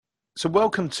So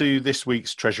welcome to this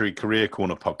week's Treasury Career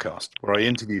Corner podcast, where I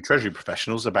interview Treasury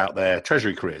professionals about their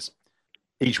Treasury careers.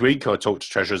 Each week, I talk to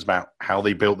Treasurers about how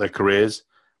they built their careers,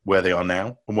 where they are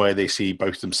now, and where they see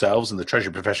both themselves and the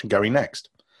Treasury profession going next.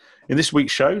 In this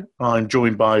week's show, I'm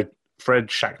joined by Fred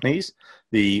Shackneys,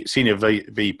 the Senior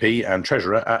VP and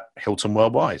Treasurer at Hilton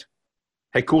Worldwide.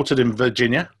 Headquartered in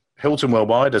Virginia, Hilton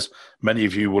Worldwide, as many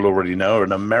of you will already know, are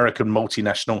an American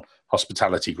multinational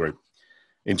hospitality group.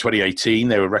 In 2018,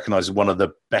 they were recognized as one of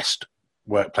the best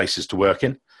workplaces to work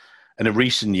in. And in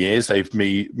recent years, they've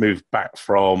moved back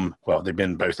from, well, they've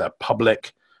been both a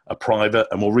public, a private,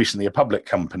 and more recently a public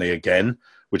company again,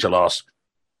 which I'll ask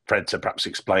Fred to perhaps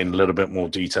explain a little bit more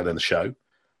detail in the show.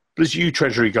 But as you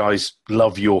Treasury guys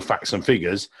love your facts and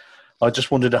figures, I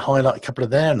just wanted to highlight a couple of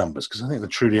their numbers because I think they're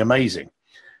truly amazing.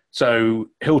 So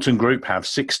Hilton Group have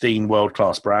 16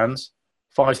 world-class brands,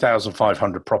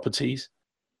 5,500 properties,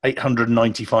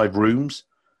 895 rooms,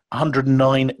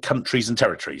 109 countries and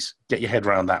territories. Get your head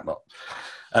around that lot.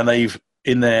 And they've,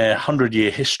 in their 100-year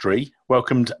history,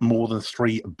 welcomed more than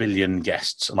 3 billion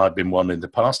guests. And I've been one in the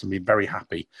past and been very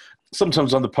happy.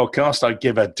 Sometimes on the podcast, I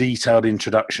give a detailed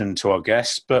introduction to our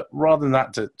guests. But rather than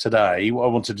that today, what I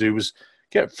want to do was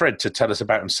get Fred to tell us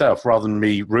about himself rather than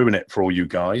me ruin it for all you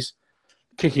guys.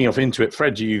 Kicking off into it,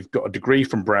 Fred, you've got a degree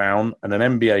from Brown and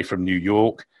an MBA from New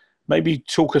York. Maybe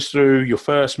talk us through your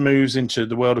first moves into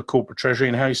the world of corporate treasury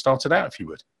and how you started out, if you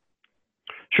would.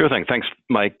 Sure thing. Thanks,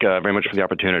 Mike, very much for the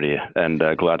opportunity, and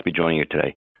glad to be joining you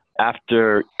today.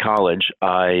 After college,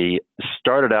 I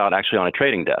started out actually on a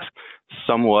trading desk,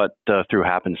 somewhat through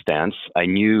happenstance. I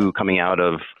knew coming out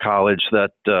of college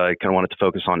that I kind of wanted to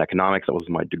focus on economics. That was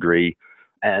my degree.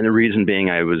 And the reason being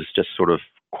I was just sort of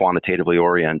quantitatively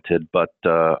oriented. But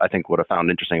I think what I found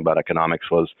interesting about economics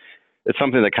was it's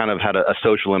something that kind of had a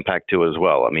social impact too as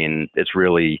well. I mean, it's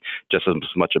really just as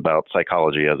much about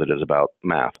psychology as it is about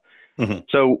math. Mm-hmm.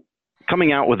 So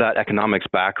coming out with that economics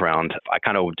background, I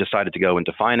kind of decided to go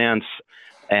into finance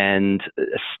and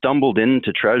stumbled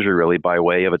into treasury really by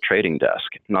way of a trading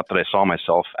desk. Not that I saw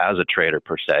myself as a trader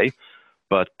per se,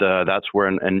 but that's where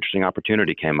an interesting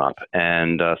opportunity came up.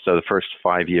 And so the first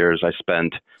 5 years I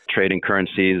spent trading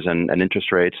currencies and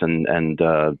interest rates and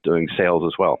doing sales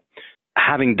as well.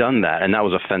 Having done that, and that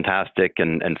was a fantastic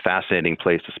and fascinating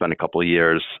place to spend a couple of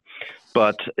years,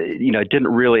 but I didn't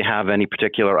really have any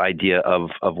particular idea of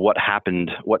what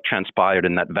happened, what transpired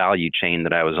in that value chain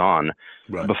that I was on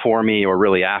before me or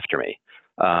really after me.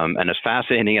 And as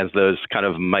fascinating as those kind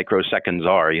of microseconds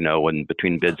are, when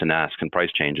between bids and asks and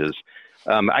price changes,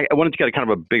 I wanted to get a kind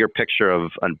of a bigger picture of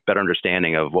a better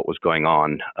understanding of what was going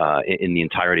on in the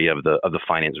entirety of the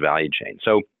finance value chain.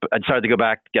 So I decided to go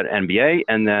back, get an MBA,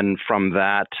 and then from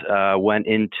that went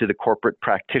into the corporate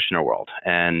practitioner world.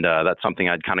 And that's something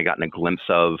I'd kind of gotten a glimpse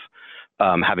of,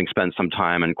 having spent some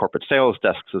time in corporate sales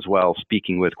desks as well,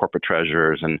 speaking with corporate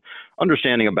treasurers and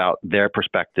understanding about their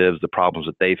perspectives, the problems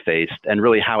that they faced, and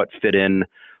really how it fit in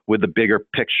with the bigger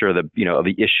picture of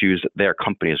the issues that their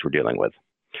companies were dealing with.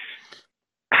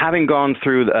 Having gone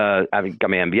through, having got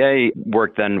my MBA,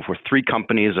 worked then for 3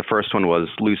 companies. The first one was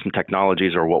Lucent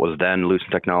Technologies, or what was then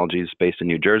Lucent Technologies, based in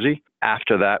New Jersey.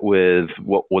 After that, with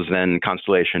what was then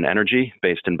Constellation Energy,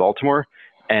 based in Baltimore.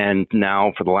 And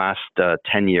now, for the last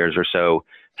 10 years or so,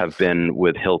 have been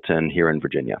with Hilton here in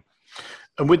Virginia.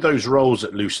 And with those roles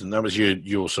at Lucent, that was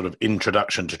your sort of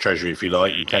introduction to Treasury, if you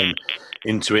like. You came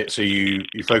into it, so you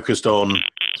focused on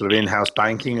sort of in-house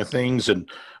banking of things,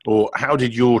 or how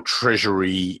did your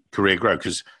Treasury career grow?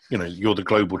 Because you're the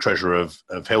global treasurer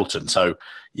of Hilton, so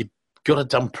you've got it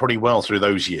done pretty well through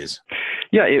those years.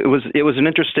 Yeah, it was an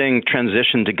interesting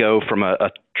transition to go from a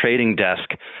trading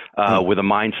desk with a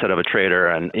mindset of a trader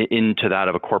and into that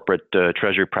of a corporate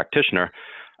treasury practitioner.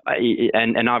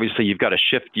 And obviously, you've got to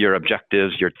shift your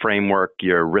objectives, your framework,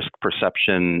 your risk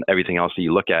perception, everything else that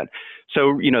you look at.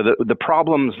 So, the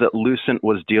problems that Lucent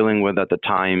was dealing with at the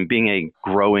time, being a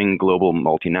growing global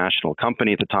multinational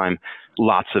company at the time,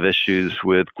 lots of issues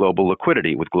with global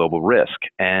liquidity, with global risk.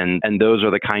 And those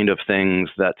are the kind of things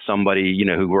that somebody,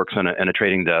 who works in a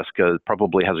trading desk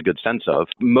probably has a good sense of.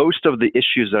 Most of the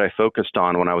issues that I focused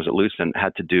on when I was at Lucent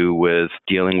had to do with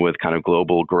dealing with kind of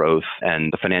global growth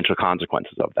and the financial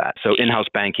consequences of that. So in-house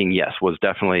banking, yes, was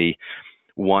definitely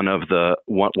one of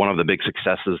the big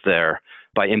successes there,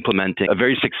 by implementing a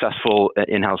very successful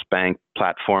in-house bank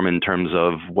platform in terms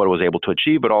of what it was able to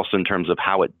achieve, but also in terms of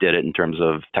how it did it in terms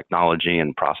of technology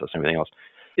and process and everything else.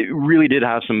 It really did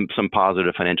have some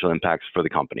positive financial impacts for the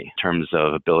company in terms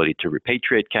of ability to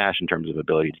repatriate cash, in terms of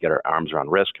ability to get our arms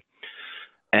around risk.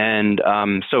 And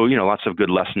so, lots of good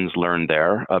lessons learned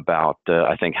there about,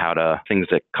 I think, things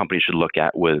that companies should look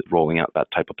at with rolling out that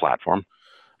type of platform.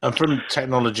 And from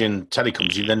technology and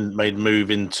telecoms, you then made a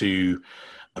move into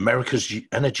America's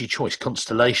energy choice,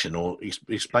 Constellation, or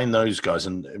explain those guys.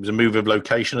 And it was a move of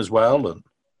location as well. And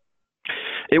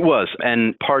it was,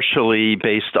 and partially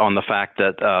based on the fact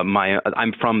that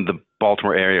I'm from the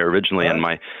Baltimore area originally, and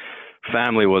my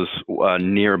family was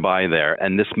nearby there.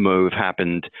 And this move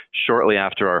happened shortly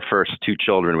after our first two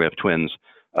children, we have twins,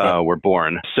 were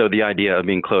born. So the idea of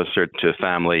being closer to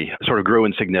family sort of grew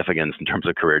in significance in terms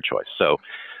of career choice. So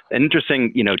an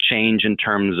interesting, change in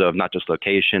terms of not just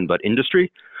location, but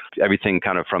industry. Everything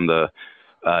kind of from the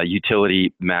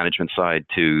utility management side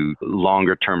to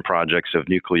longer term projects of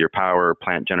nuclear power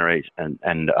plant generation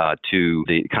and to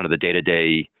the kind of the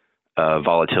day-to-day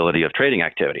volatility of trading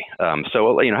activity.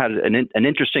 So, had an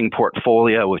interesting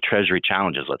portfolio with treasury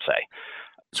challenges, let's say.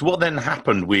 So what then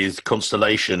happened with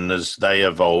Constellation as they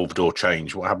evolved or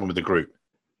changed? What happened with the group?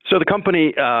 So the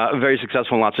company, very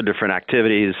successful in lots of different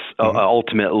activities,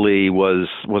 ultimately was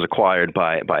acquired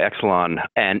by Exelon.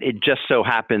 And it just so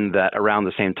happened that around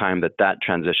the same time that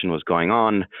transition was going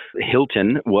on,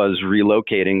 Hilton was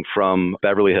relocating from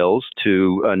Beverly Hills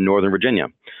to Northern Virginia.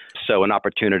 So an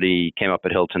opportunity came up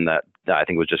at Hilton that I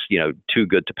think was just, too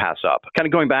good to pass up. Kind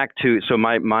of going back to, so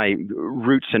my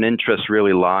roots and interests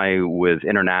really lie with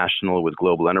international, with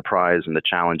global enterprise and the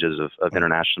challenges of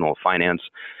international finance.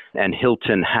 And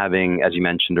Hilton having, as you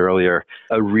mentioned earlier,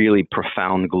 a really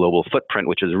profound global footprint,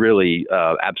 which is really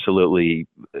absolutely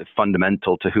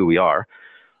fundamental to who we are.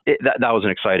 That was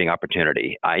an exciting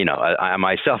opportunity. I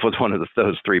myself was one of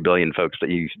those 3 billion folks that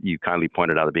you kindly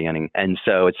pointed out at the beginning. And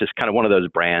so it's just kind of one of those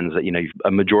brands that,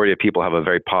 a majority of people have a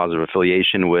very positive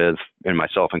affiliation with, and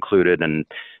myself included. And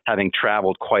having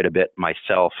traveled quite a bit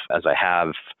myself, as I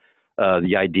have,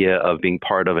 the idea of being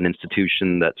part of an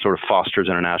institution that sort of fosters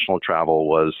international travel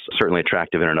was certainly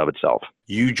attractive in and of itself.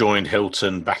 You joined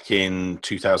Hilton back in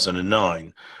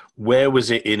 2009. Where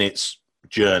was it in its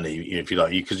journey, if you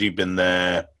like, because you've been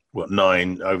there,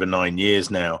 over 9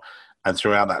 years now, and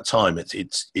throughout that time,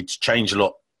 it's changed a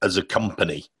lot as a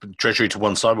company. Treasury to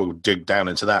one side, we'll dig down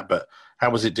into that, but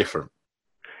how was it different?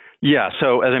 Yeah,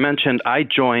 so as I mentioned, I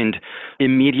joined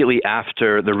immediately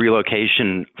after the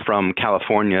relocation from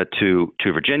California to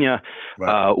Virginia,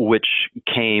 right. Which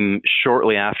came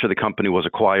shortly after the company was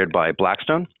acquired by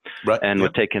Blackstone, right. And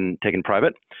was taken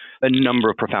private. A number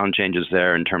of profound changes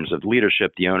there in terms of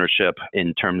leadership, the ownership,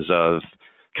 in terms of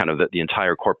kind of the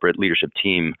entire corporate leadership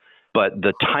team. But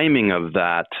the timing of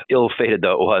that, ill-fated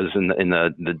though it was in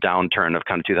the downturn of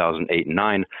kind of 2008 and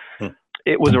 9,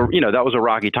 it was that was a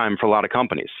rocky time for a lot of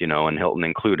companies, and Hilton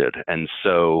included. And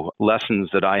so lessons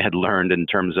that I had learned in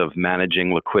terms of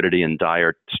managing liquidity in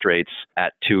dire straits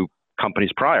at two companies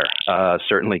prior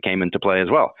certainly came into play as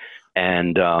well.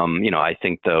 And, I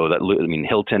think though that,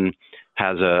 Hilton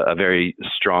has a very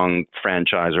strong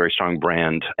franchise, very strong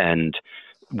brand, and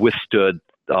withstood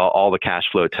all the cash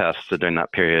flow tests during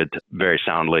that period very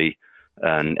soundly,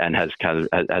 and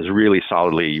has really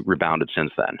solidly rebounded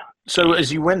since then. So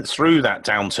as you went through that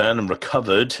downturn and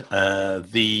recovered,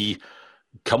 the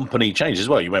company changed as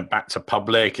well. You went back to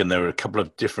public, and there were a couple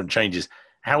of different changes.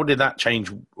 How did that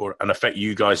change and affect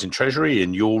you guys in Treasury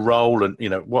and your role, and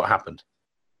what happened?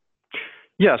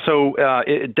 Yeah, so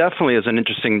it definitely is an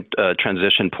interesting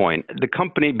transition point. The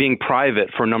company being private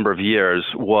for a number of years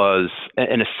was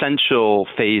an essential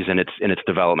phase in its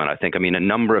development, I think. A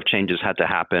number of changes had to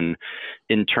happen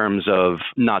in terms of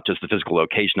not just the physical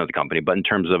location of the company, but in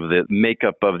terms of the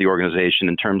makeup of the organization,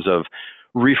 in terms of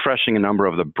refreshing a number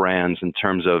of the brands, in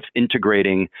terms of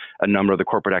integrating a number of the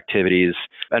corporate activities,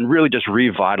 and really just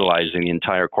revitalizing the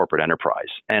entire corporate enterprise.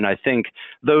 And I think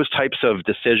those types of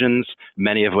decisions,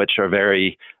 many of which are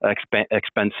very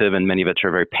expensive and many of which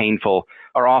are very painful,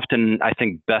 are often, I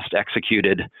think, best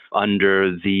executed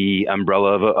under the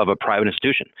umbrella of a private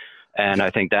institution. And I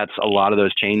think that's a lot of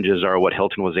those changes are what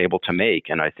Hilton was able to make.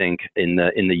 And I think in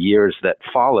the years that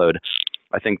followed,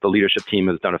 I think the leadership team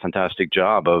has done a fantastic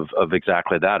job of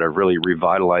exactly that, of really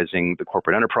revitalizing the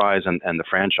corporate enterprise and the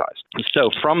franchise. And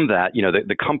so from that,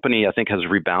 the company, I think, has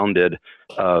rebounded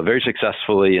very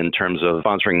successfully in terms of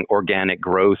sponsoring organic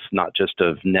growth, not just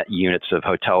of net units of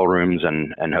hotel rooms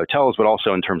and hotels, but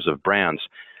also in terms of brands.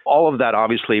 All of that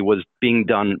obviously was being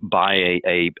done by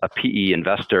a PE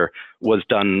investor, was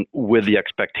done with the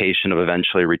expectation of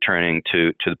eventually returning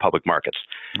to the public markets.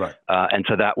 Right. And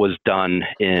so that was done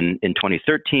in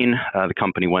 2013. The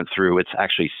company went through its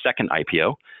actually second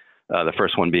IPO, the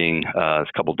first one being a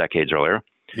couple decades earlier.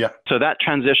 Yeah. So that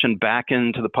transition back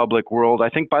into the public world, I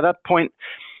think by that point,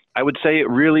 I would say it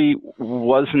really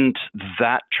wasn't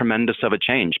that tremendous of a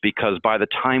change, because by the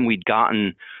time we'd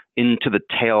gotten into the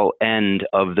tail end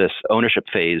of this ownership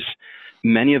phase,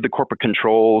 many of the corporate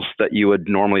controls that you would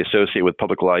normally associate with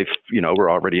public life, were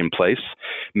already in place.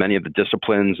 Many of the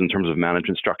disciplines in terms of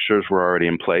management structures were already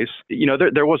in place.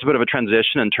 There was a bit of a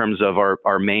transition in terms of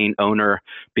our main owner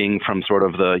being from sort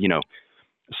of the,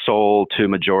 sole to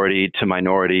majority to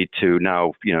minority to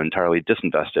now, entirely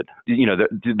disinvested.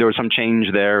 There was some change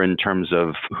there in terms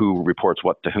of who reports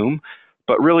what to whom,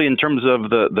 but really in terms of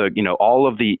the all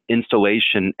of the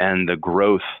installation and the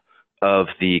growth of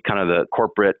the kind of the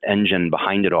corporate engine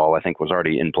behind it all, I think was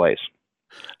already in place.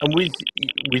 And with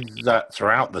that,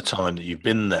 throughout the time that you've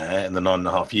been there in the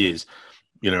 9.5 years,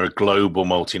 a global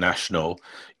multinational,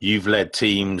 you've led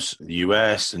teams, the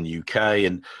US and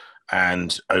UK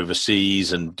and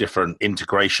overseas, and different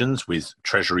integrations with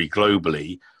Treasury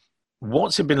globally.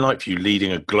 What's it been like for you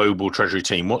leading a global Treasury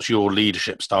team? What's your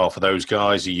leadership style for those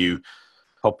guys? Are you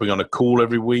hopping on a call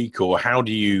every week, or how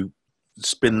do you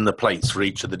spin the plates for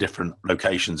each of the different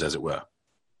locations, as it were?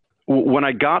 When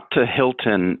I got to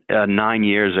Hilton 9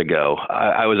 years ago,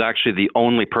 I was actually the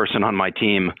only person on my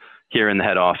team here in the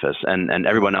head office, and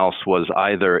everyone else was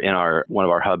either in one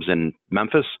of our hubs in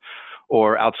Memphis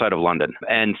or outside of London.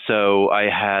 And so I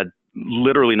had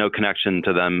literally no connection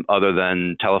to them other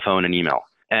than telephone and email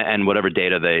and whatever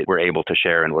data they were able to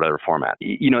share in whatever format.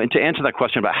 And to answer that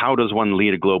question about how does one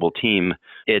lead a global team,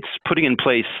 it's putting in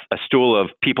place a stool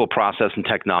of people, process, and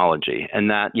technology. And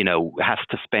that, has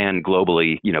to span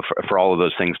globally, for all of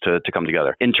those things to come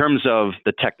together. In terms of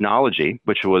the technology,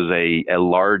 which was a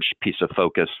large piece of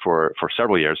focus for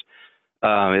several years,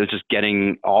 it was just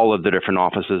getting all of the different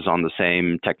offices on the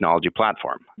same technology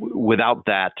platform. Without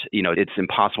that, it's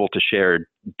impossible to share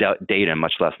data,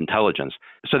 much less intelligence.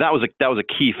 So that was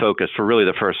a key focus for really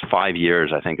the first 5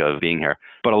 years, I think, of being here.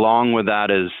 But along with that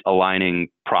is aligning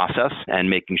process and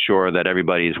making sure that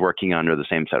everybody is working under the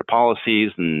same set of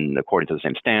policies and according to the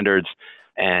same standards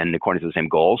and according to the same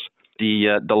goals.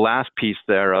 The last piece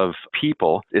there of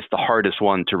people is the hardest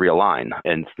one to realign,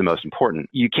 and it's the most important.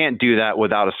 You can't do that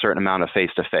without a certain amount of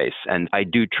face-to-face. And I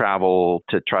do travel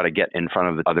to try to get in front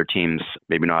of the other teams,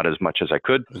 maybe not as much as I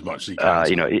could. As much as you can.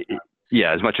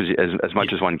 As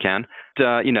much as one can.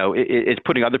 It's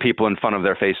putting other people in front of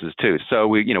their faces too. So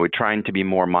we're trying to be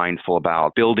more mindful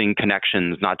about building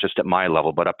connections, not just at my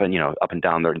level, but up and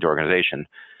down the organization.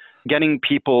 Getting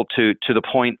people to the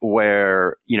point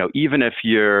where, even if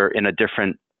you're in a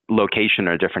different location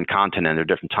or a different continent or a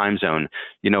different time zone,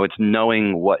 it's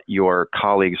knowing what your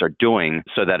colleagues are doing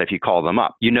so that if you call them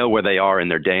up, where they are in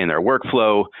their day and their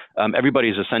workflow.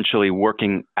 Everybody's essentially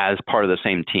working as part of the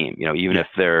same team, even if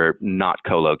they're not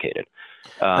co-located.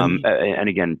 And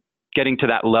again, getting to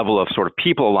that level of sort of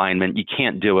people alignment, you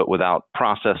can't do it without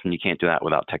process, and you can't do that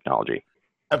without technology.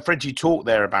 And Fred, you talked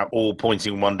there about all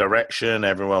pointing in one direction,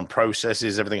 everyone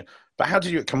processes everything. But how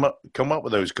did you come up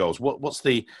with those goals? What's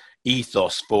the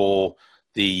ethos for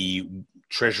the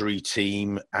Treasury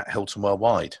team at Hilton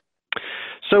Worldwide?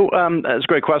 So that's a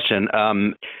great question.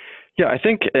 I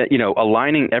think,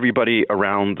 aligning everybody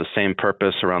around the same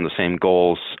purpose, around the same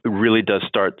goals, really does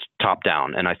start top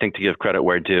down. And I think, to give credit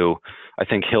where due, I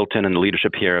think Hilton and the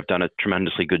leadership here have done a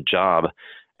tremendously good job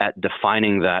at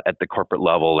defining that at the corporate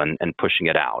level and pushing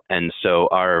it out. And so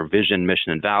our vision,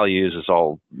 mission, and values is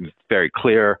all very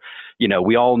clear.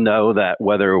 We all know that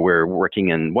whether we're working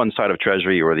in one side of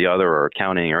Treasury or the other, or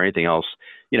accounting or anything else,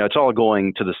 it's all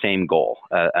going to the same goal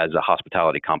as a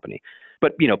hospitality company.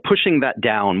 But, pushing that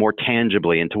down more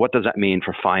tangibly into what does that mean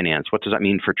for finance? What does that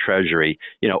mean for Treasury?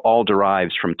 All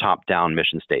derives from top-down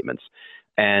mission statements.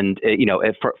 And,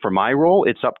 for my role,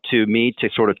 it's up to me to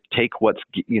sort of take what's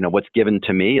given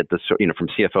to me at the, from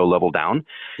CFO level down,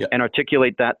 and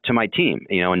articulate that to my team,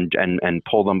 and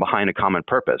pull them behind a common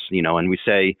purpose, and we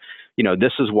say,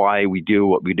 this is why we do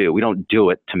what we do. We don't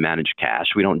do it to manage cash.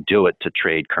 We don't do it to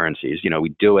trade currencies.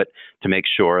 We do it to make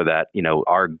sure that,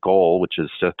 our goal, which is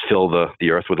to fill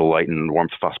the earth with the light and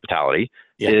warmth of hospitality,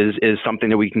 is something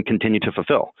that we can continue to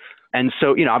fulfill. And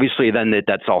so, obviously then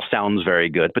that all sounds very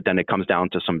good, but then it comes down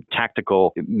to some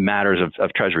tactical matters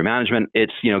of Treasury management.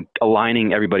 It's,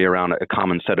 aligning everybody around a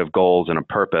common set of goals and a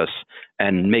purpose,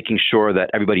 and making sure that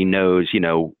everybody knows,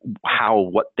 how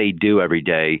what they do every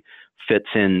day fits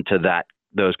into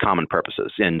those common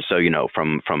purposes. And so,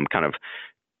 from kind of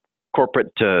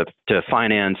corporate to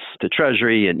finance to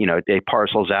Treasury, and it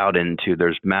parcels out into,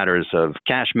 there's matters of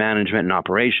cash management and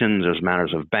operations, there's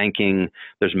matters of banking,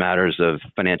 there's matters of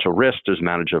financial risk, there's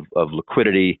matters of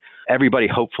liquidity. Everybody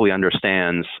hopefully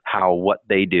understands how what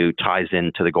they do ties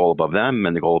into the goal above them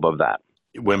and the goal above that.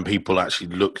 when people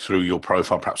actually look through your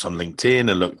profile, perhaps on LinkedIn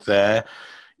and look there,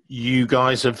 you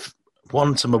guys have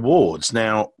won some awards.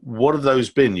 Now, what have those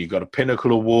been? You got a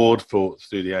Pinnacle Award through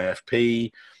the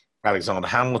AFP, Alexander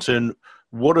Hamilton.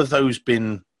 What have those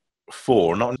been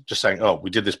for? Not just saying, oh, we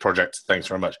did this project, thanks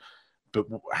very much. But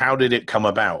how did it come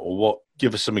about, or what?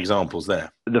 Give us some examples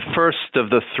there. The first of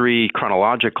the three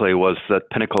chronologically was the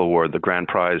Pinnacle Award, the grand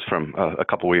prize from a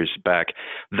couple of years back.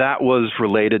 That was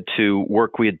related to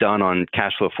work we had done on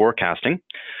cash flow forecasting,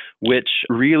 which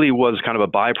really was kind of a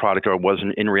byproduct, or was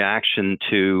in reaction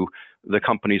to the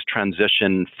company's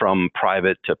transition from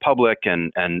private to public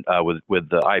and with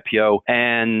the IPO.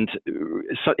 And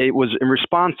so it was in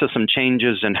response to some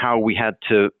changes in how we had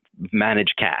to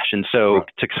manage cash. And so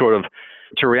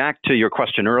to react to your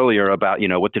question earlier about,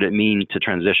 what did it mean to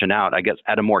transition out, I guess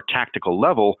at a more tactical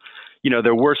level,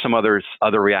 there were some other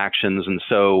reactions. And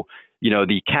so,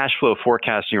 the cash flow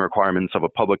forecasting requirements of a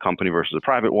public company versus a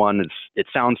private one, it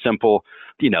sounds simple.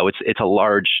 It's a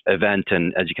large event,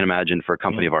 and as you can imagine, for a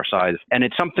company of our size, and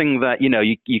it's something that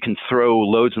you can throw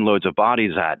loads and loads of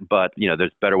bodies at, but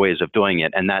there's better ways of doing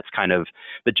it, and that's kind of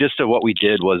the gist of what we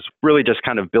did. Was really just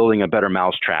kind of building a better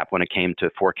mousetrap when it came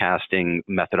to forecasting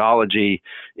methodology.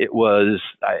 It was,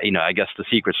 I guess the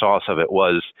secret sauce of it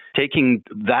was taking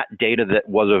that data that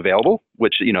was available,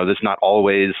 which that's not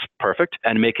always perfect,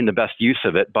 and making the best use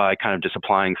of it by kind of just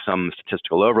applying some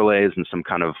statistical overlays and some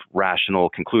kind of rational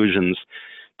conclusions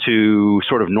to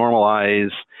sort of normalize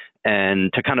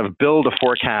and to kind of build a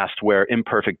forecast where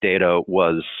imperfect data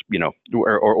was,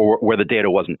 or where the data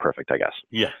wasn't perfect, I guess.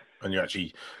 Yeah. And you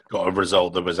actually got a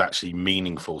result that was actually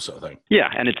meaningful, sort of thing. Yeah.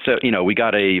 And it's, we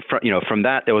got from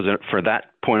that, for that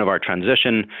point of our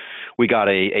transition, we got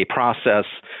a process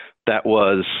that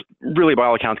was really, by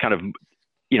all accounts, kind of,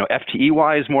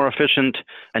 FTE-wise more efficient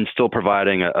and still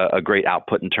providing a great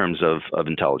output in terms of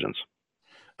intelligence.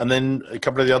 And then a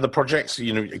couple of the other projects,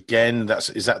 again,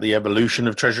 is that the evolution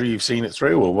of Treasury? You've seen it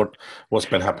through, or what's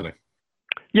been happening?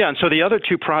 Yeah, and so the other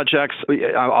two projects,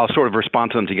 I'll sort of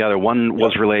respond to them together. One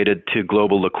was related to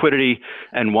global liquidity,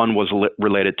 and one was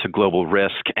related to global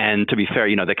risk. And to be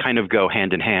fair, they kind of go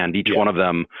hand in hand. Each one of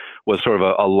them was sort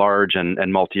of a large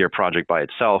and multi-year project by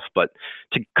itself, but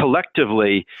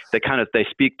collectively, they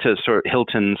speak to sort of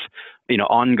Hilton's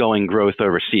ongoing growth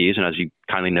overseas. And as you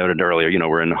kindly noted earlier,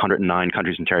 we're in 109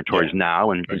 countries and territories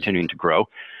now and continuing to grow.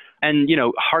 And,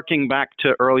 harking back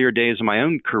to earlier days of my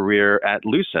own career at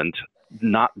Lucent,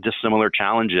 not dissimilar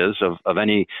challenges of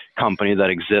any company that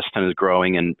exists and is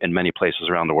growing in many places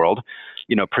around the world,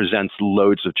 presents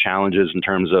loads of challenges in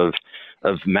terms of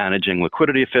managing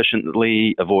liquidity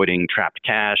efficiently, avoiding trapped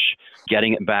cash,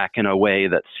 getting it back in a way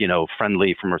that's,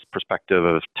 friendly from a perspective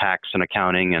of tax and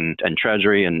accounting and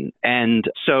treasury. And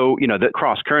so, the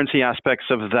cross-currency aspects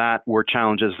of that were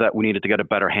challenges that we needed to get a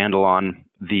better handle on.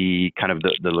 The kind of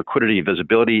the liquidity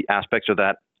visibility aspects of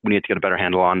that we need to get a better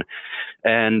handle on.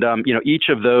 And, each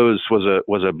of those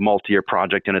was a multi-year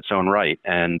project in its own right,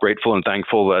 and grateful and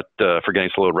thankful that for getting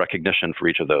a little recognition for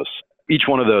each of those. Each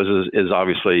one of those is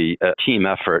obviously a team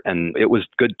effort, and it was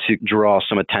good to draw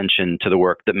some attention to the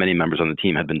work that many members on the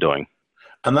team had been doing.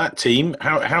 And that team,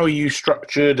 how are you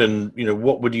structured, and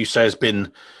what would you say has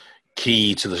been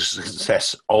key to the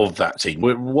success of that team?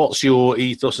 What's your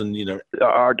ethos? And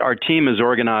our team is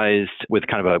organized with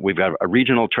we've got a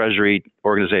regional treasury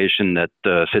organization that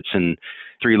sits in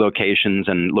 3 locations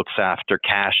and looks after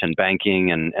cash and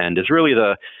banking and is really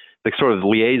the sort of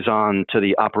liaison to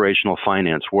the operational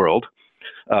finance world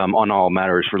on all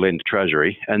matters relating to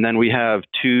treasury. And then we have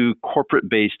 2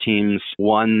 corporate-based teams,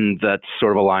 one that's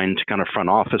sort of aligned to kind of front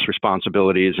office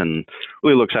responsibilities and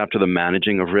really looks after the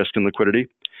managing of risk and liquidity.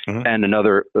 Mm-hmm. And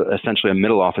another, essentially a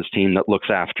middle office team that looks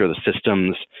after the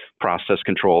systems, process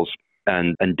controls,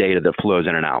 and data that flows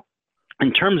in and out.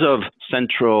 In terms of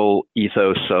central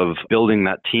ethos of building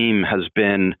that team has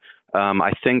been,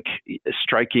 I think,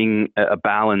 striking a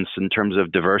balance in terms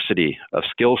of diversity, of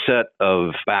skill set,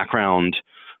 of background,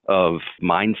 of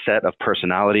mindset, of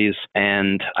personalities.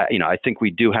 And, I think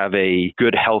we do have a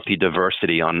good, healthy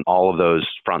diversity on all of those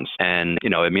fronts. And,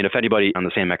 if anybody on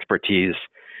the same expertise,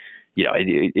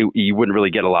 you wouldn't really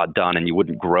get a lot done and you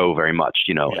wouldn't grow very much,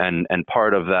 and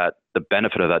part of that, the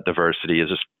benefit of that diversity is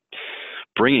just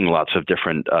bringing lots of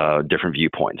different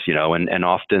viewpoints, and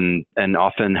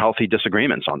often healthy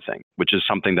disagreements on things, which is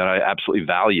something that I absolutely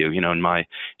value, in my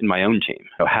own team,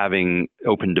 having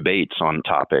open debates on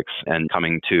topics and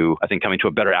coming to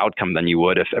a better outcome than you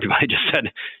would if everybody just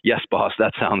said, yes, boss,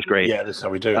 that sounds great. Yeah, that's how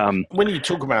we do it. When you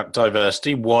talk about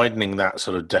diversity, widening that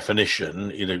sort of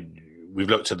definition, we've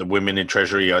looked at the Women in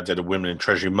Treasury. I did a Women in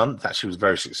Treasury month. Actually, was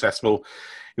very successful.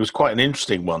 It was quite an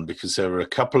interesting one because there were a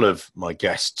couple of my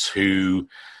guests who,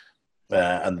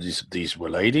 and these were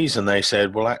ladies, and they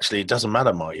said, well, actually, it doesn't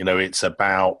matter, Mike. It's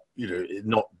about,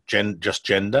 not just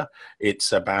gender.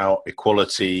 It's about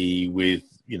equality with,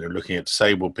 looking at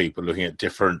disabled people, looking at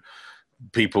different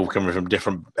people coming from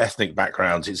different ethnic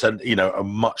backgrounds. It's a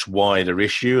much wider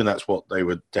issue, and that's what they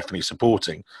were definitely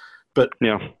supporting. But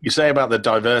you say about the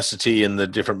diversity and the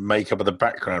different makeup of the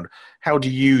background. How do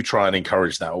you try and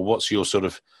encourage that, or what's your sort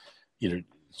of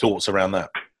thoughts around that?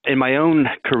 In my own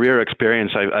career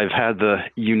experience, I've had the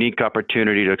unique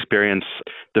opportunity to experience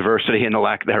diversity and the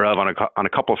lack thereof on a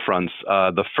couple of fronts.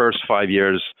 The first 5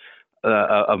 years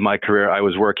of my career, I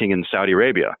was working in Saudi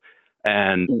Arabia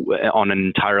and on an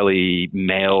entirely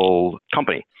male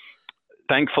company.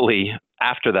 Thankfully,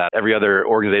 after that, every other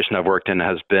organization I've worked in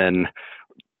has been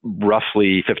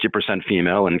roughly 50%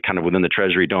 female and kind of within the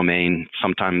Treasury domain,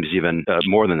 sometimes even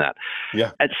more than that.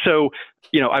 Yeah. And so,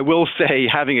 I will say,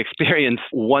 having experienced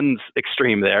one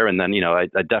extreme there, and then, I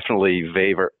definitely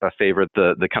favor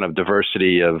the kind of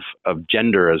diversity of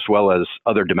gender as well as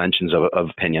other dimensions of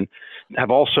opinion,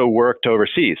 have also worked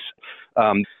overseas.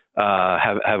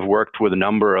 Have worked with a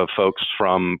number of folks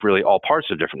from really all parts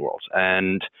of different worlds.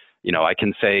 And, I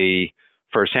can say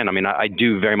firsthand, I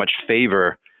do very much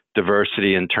favor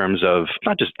diversity in terms of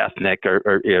not just ethnic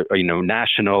or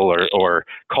national or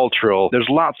cultural. There's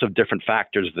lots of different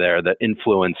factors there that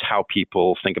influence how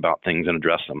people think about things and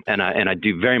address them. And I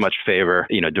do very much favor,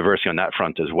 diversity on that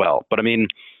front as well. But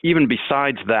even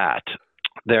besides that,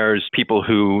 there's people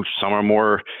who, some are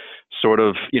more sort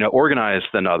of, organized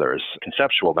than others,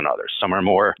 conceptual than others. Some are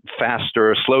more fast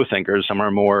or slow thinkers. Some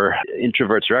are more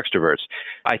introverts or extroverts.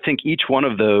 I think each one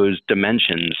of those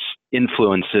dimensions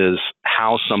influences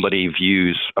how somebody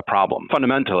views a problem.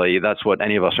 Fundamentally, that's what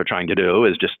any of us are trying to do,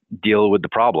 is just deal with the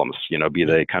problems, be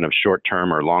they kind of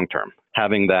short-term or long-term.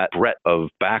 Having that breadth of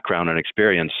background and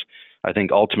experience, I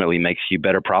think ultimately makes you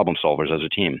better problem solvers as a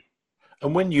team.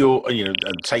 And when you're,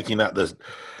 taking that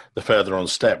the further on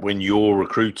step, when you're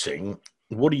recruiting,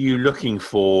 what are you looking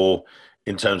for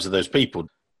in terms of those people?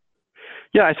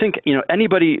 Yeah, I think,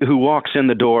 anybody who walks in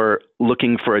the door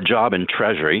looking for a job in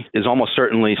Treasury is almost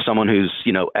certainly someone who's,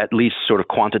 at least sort of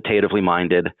quantitatively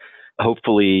minded,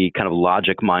 hopefully kind of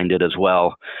logic minded as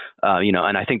well.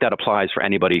 And I think that applies for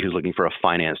anybody who's looking for a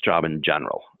finance job in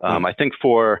general. I think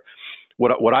for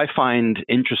what I find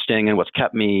interesting and what's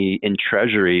kept me in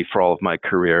Treasury for all of my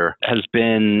career has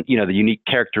been, the unique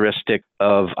characteristic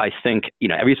of, I think,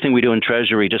 everything we do in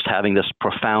Treasury just having this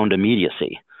profound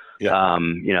immediacy. Yeah.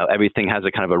 Everything has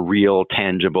a kind of a real,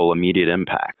 tangible, immediate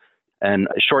impact. And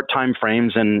short time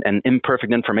frames and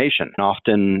imperfect information,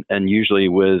 often and usually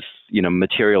with,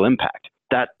 material impact.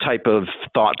 That type of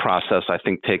thought process, I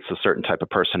think, takes a certain type of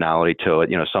personality to it.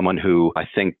 Someone who, I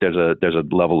think there's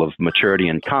a level of maturity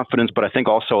and confidence, but I think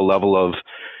also a level of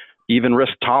even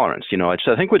risk tolerance.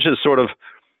 I think, which is sort of,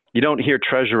 you don't hear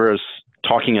treasurers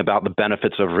talking about the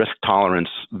benefits of risk tolerance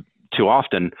too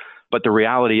often. But the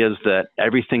reality is that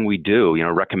everything we do,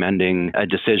 recommending a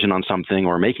decision on something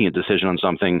or making a decision on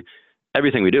something,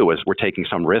 everything we do is we're taking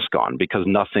some risk on, because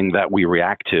nothing that we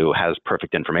react to has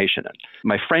perfect information in.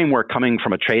 My framework coming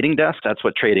from a trading desk, that's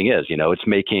what trading is. It's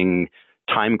making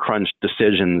time-crunched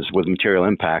decisions with material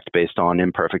impact based on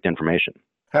imperfect information.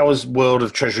 How has world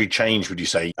of Treasury changed, would you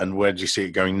say, and where do you see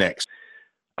it going next?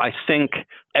 I think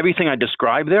everything I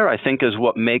described there, I think, is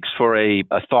what makes for a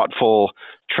thoughtful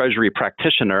Treasury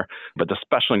practitioner. But the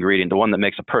special ingredient, the one that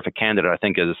makes a perfect candidate, I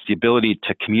think, is the ability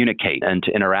to communicate and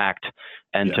to interact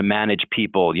and to manage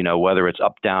people, whether it's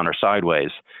up, down, or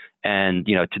sideways, and,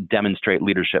 to demonstrate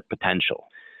leadership potential.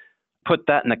 Put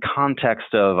that in the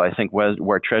context of, I think,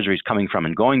 where Treasury is coming from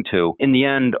and going to. In the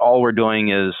end, all we're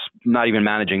doing is not even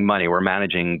managing money. We're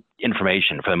managing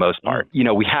information for the most part.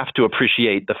 We have to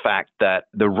appreciate the fact that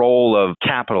the role of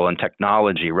capital and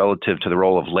technology relative to the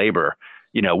role of labor,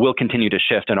 will continue to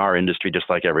shift in our industry just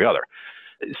like every other.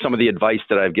 Some of the advice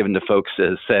that I've given to folks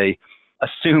is, say,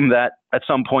 assume that at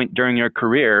some point during your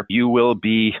career, you will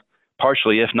be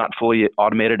partially, if not fully,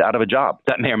 automated out of a job.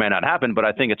 That may or may not happen, but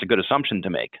I think it's a good assumption to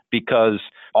make, because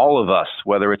all of us,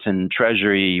 whether it's in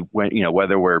Treasury,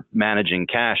 whether we're managing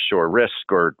cash or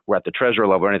risk or we're at the treasurer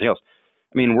level or anything else,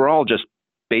 we're all just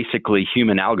basically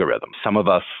human algorithms. Some of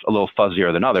us a little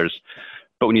fuzzier than others.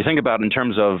 But when you think about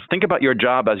your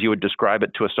job as you would describe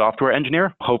it to a software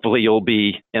engineer, hopefully you'll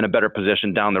be in a better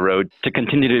position down the road to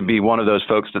continue to be one of those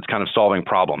folks that's kind of solving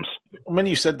problems. When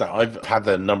you said that, I've had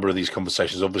a number of these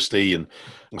conversations, obviously, and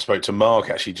I spoke to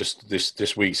Mark, actually, just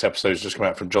this week's episode has just come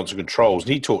out from Johnson Controls.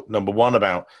 And he talked, number one,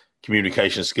 about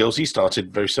communication skills. He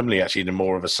started very similarly, actually, in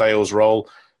more of a sales role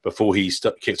before he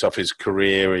kicked off his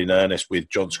career in earnest with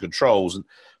Johnson Controls.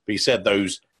 But he said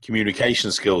those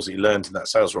communication skills that he learned in that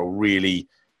sales role really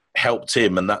helped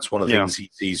him, and that's one of the things he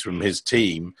sees from his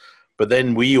team. But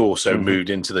then we also moved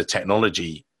into the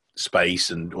technology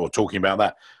space or talking about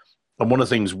that. And one of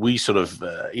the things we sort of,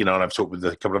 and I've talked with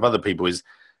a couple of other people, is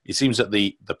it seems that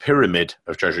the pyramid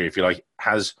of treasury, if you like,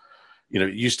 has,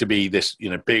 it used to be this,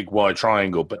 big wide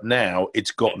triangle, but now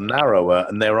it's got narrower,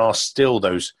 and there are still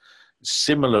those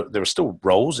there are still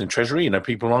roles in treasury.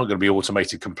 People aren't going to be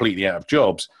automated completely out of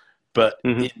jobs, but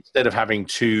instead of having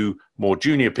two more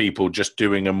junior people just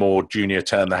doing a more junior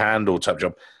turn the handle type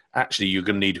job, actually you're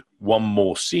going to need one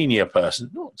more senior person,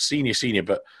 not senior,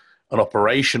 but an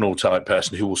operational type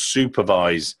person who will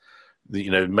supervise,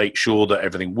 make sure that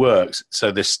everything works.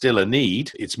 So there's still a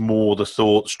need. It's more the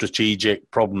thought, strategic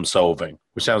problem solving,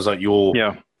 which sounds like you're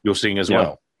seeing as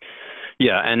well.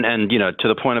 Yeah, and to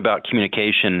the point about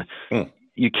communication,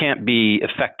 you can't be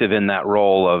effective in that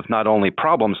role of not only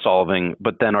problem solving,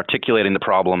 but then articulating the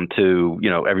problem to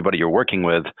everybody you're working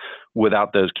with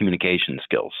without those communication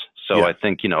skills. So I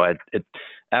think it's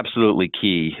absolutely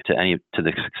key to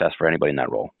the success for anybody in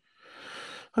that role.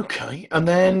 Okay, and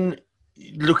then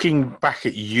looking back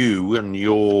at you and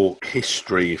your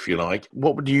history, if you like,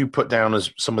 what would you put down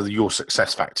as some of your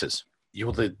success factors?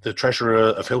 You're the treasurer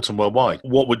of Hilton Worldwide.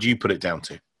 What would you put it down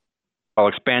to? I'll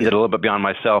expand it a little bit beyond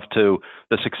myself to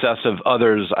the success of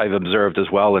others I've observed as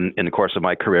well in the course of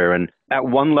my career. And at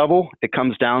one level, it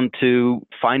comes down to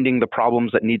finding the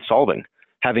problems that need solving.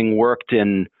 Having worked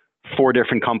in 4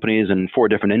 different companies and 4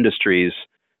 different industries,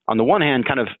 on the one hand,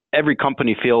 kind of every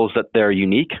company feels that they're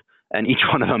unique, and each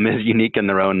one of them is unique in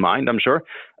their own mind, I'm sure.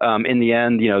 In the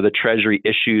end, the treasury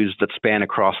issues that span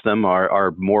across them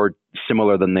are more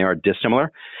similar than they are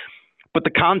dissimilar. But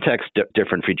the context is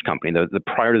different for each company. The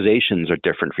prioritizations are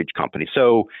different for each company.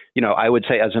 So, I would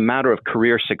say as a matter of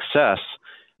career success,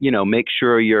 make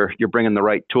sure you're bringing the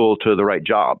right tool to the right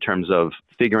job in terms of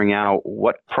figuring out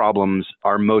what problems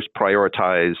are most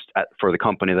prioritized for the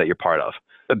company that you're part of.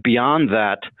 But beyond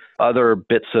that, other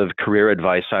bits of career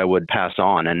advice I would pass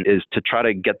on is to try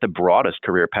to get the broadest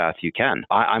career path you can.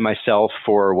 I myself,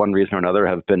 for one reason or another,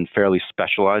 have been fairly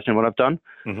specialized in what I've done.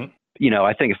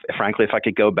 I think, frankly, if I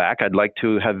could go back, I'd like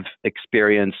to have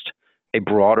experienced a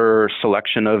broader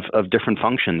selection of different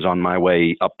functions on my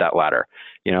way up that ladder.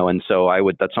 And so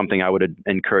that's something I would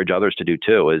encourage others to do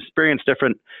too, is experience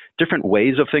different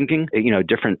ways of thinking,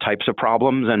 different types of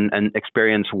problems, and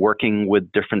experience working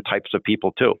with different types of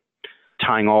people too.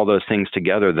 Tying all those things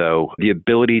together, though, the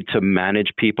ability to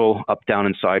manage people up, down,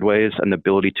 and sideways, and the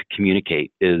ability to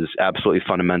communicate is absolutely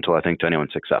fundamental, I think, to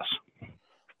anyone's success.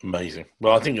 Amazing.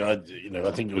 Well, I think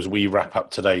it was we wrap up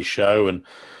today's show, and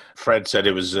Fred said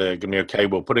it was going to be okay.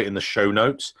 We'll put it in the show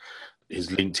notes, his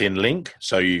LinkedIn link,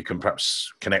 so you can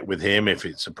perhaps connect with him if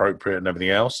it's appropriate and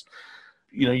everything else.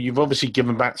 You've obviously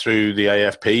given back through the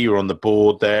AFP. You're on the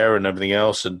board there and everything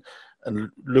else, and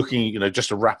looking, just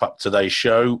to wrap up today's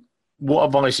show, what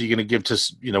advice are you going to give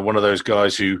to, one of those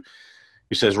guys who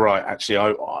says, right, actually,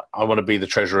 I want to be the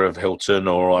treasurer of Hilton,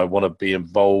 or I want to be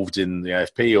involved in the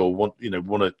AFP, or want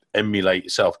to emulate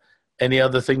yourself? Any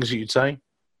other things that you'd say?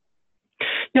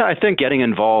 Yeah, I think getting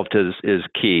involved is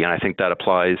key, and I think that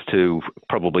applies to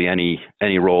probably any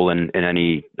role in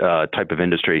any type of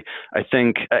industry. I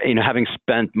think having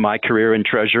spent my career in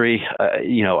treasury,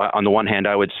 on the one hand,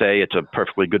 I would say it's a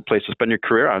perfectly good place to spend your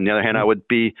career. On the other hand,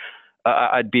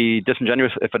 I'd be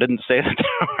disingenuous if I didn't say that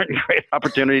there aren't great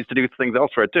opportunities to do things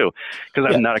elsewhere too,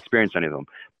 because I've not experienced any of them.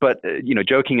 But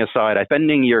joking aside,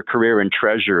 spending your career in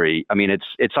treasury, I mean,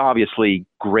 it's obviously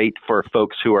great for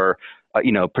folks who are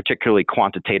particularly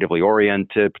quantitatively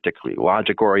oriented, particularly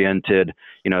logic oriented.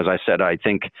 As I said, I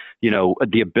think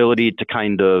the ability to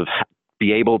kind of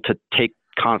be able to take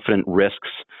confident risks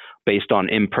based on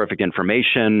imperfect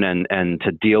information and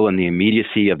to deal in the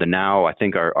immediacy of the now, I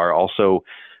think are also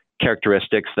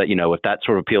characteristics that, if that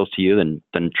sort of appeals to you,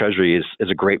 then treasury is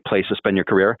a great place to spend your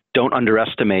career. Don't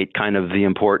underestimate kind of the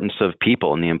importance of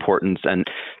people, and and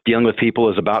dealing with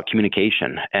people is about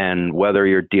communication. And whether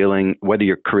your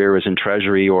career is in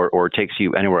treasury or takes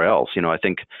you anywhere else, I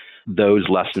think those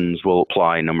lessons will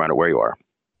apply no matter where you are.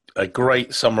 A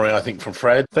great summary, I think, from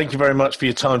Fred. Thank you very much for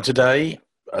your time today.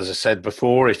 As I said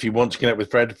before, if you want to connect with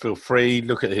Fred, feel free.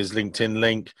 Look at his LinkedIn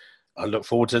link. I look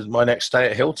forward to my next stay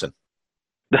at Hilton.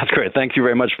 That's great. Thank you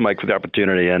very much, Mike, for the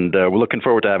opportunity, and we're looking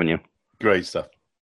forward to having you. Great stuff.